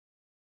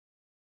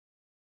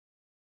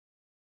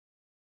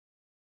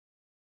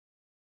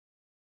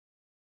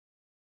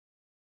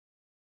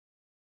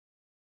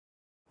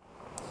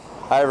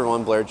Hi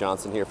everyone, Blair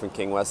Johnson here from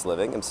King West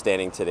Living. I'm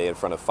standing today in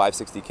front of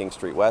 560 King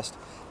Street West,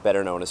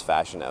 better known as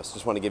Fashion House.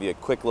 Just want to give you a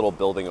quick little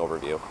building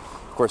overview.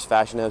 Of course,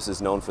 Fashion House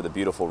is known for the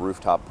beautiful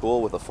rooftop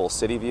pool with a full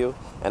city view,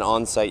 and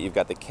on site you've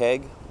got the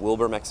keg,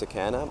 Wilbur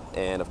Mexicana,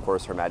 and of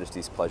course Her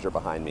Majesty's Pleasure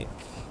behind me.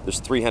 There's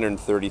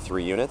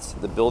 333 units.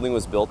 The building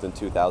was built in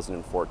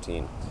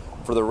 2014.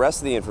 For the rest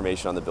of the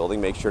information on the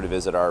building, make sure to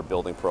visit our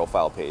building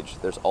profile page.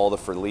 There's all the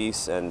for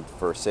lease and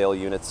for sale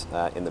units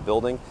in the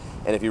building.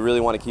 And if you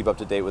really want to keep up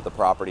to date with the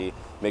property,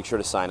 make sure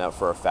to sign up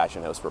for our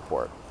Fashion House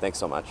report. Thanks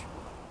so much.